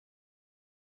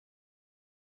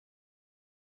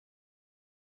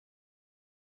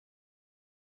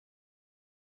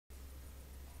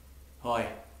Hi,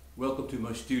 welcome to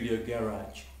my studio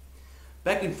garage.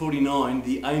 Back in '49,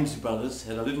 the Ames brothers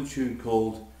had a little tune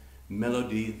called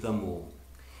Melody d'Amour.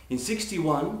 In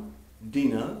 '61,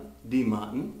 Dino D.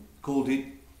 Martin called it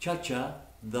Cha-Cha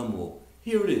d'Amour.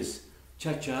 Here it is,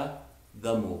 Cha-Cha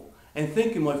d'Amour. And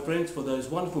thank you, my friends, for those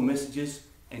wonderful messages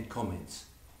and comments.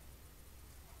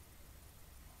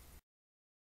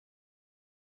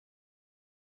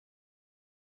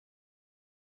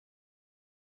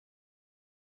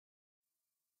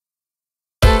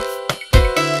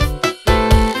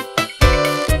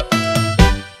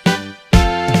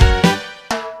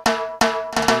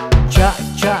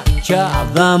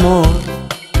 Cha-cha d'amor.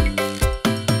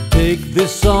 Take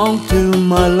this song to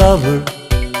my lover.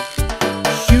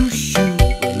 Shoo shoo,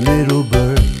 little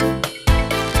bird,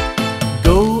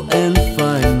 go and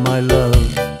find my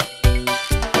love.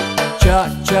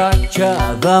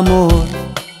 Cha-cha-cha d'amor.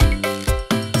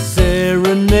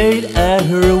 Serenade at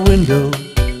her window.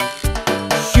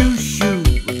 Shoo shoo,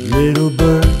 little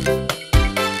bird,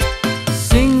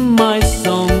 sing my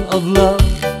song of love.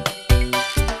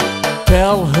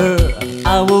 Tell her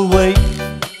I will wait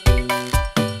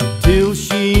till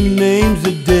she names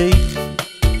a date.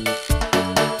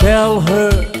 Tell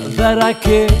her that I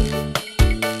care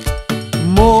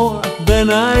more than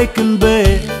I can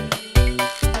bear.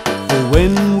 For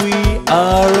when we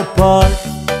are apart,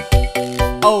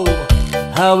 oh,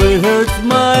 how it hurts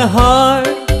my heart.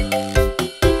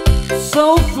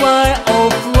 So fly, oh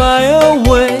fly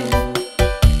away,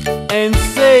 and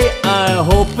say I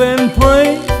hope and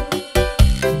pray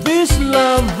this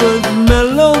lover's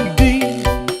melody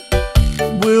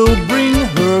will bring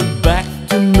her back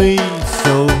to me.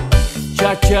 So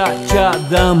cha-cha-cha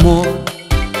d'amor.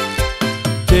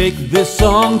 Take this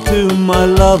song to my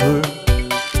lover.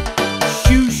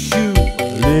 Shoo shoo,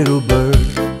 little bird,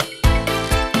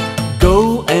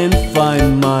 go and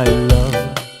find my love.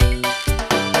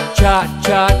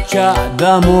 Cha-cha-cha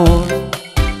d'amor.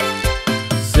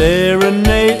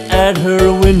 Serenade at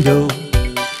her window.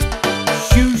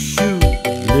 Shoo shoo,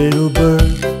 little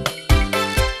bird,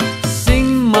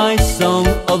 sing my song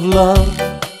of love.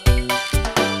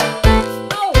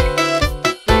 Oh.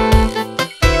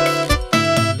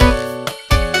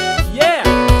 Yeah,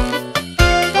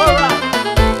 all right.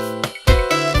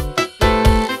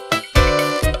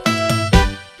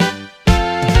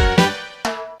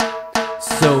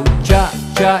 So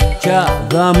cha-cha-cha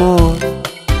d'amor.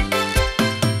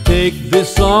 Take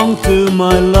this song to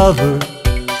my lover.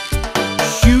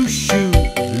 Shoo shoo,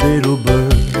 little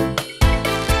bird,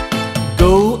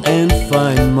 go and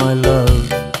find my love.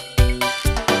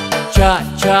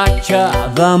 Cha-cha-cha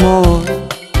d'amor.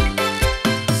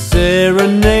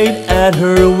 Serenade at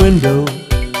her window.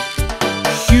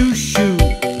 Shoo shoo,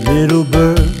 little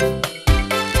bird,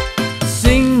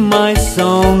 sing my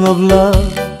song of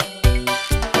love.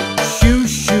 Shoo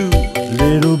shoo,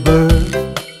 little bird,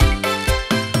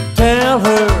 tell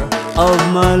her of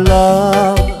my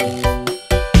love.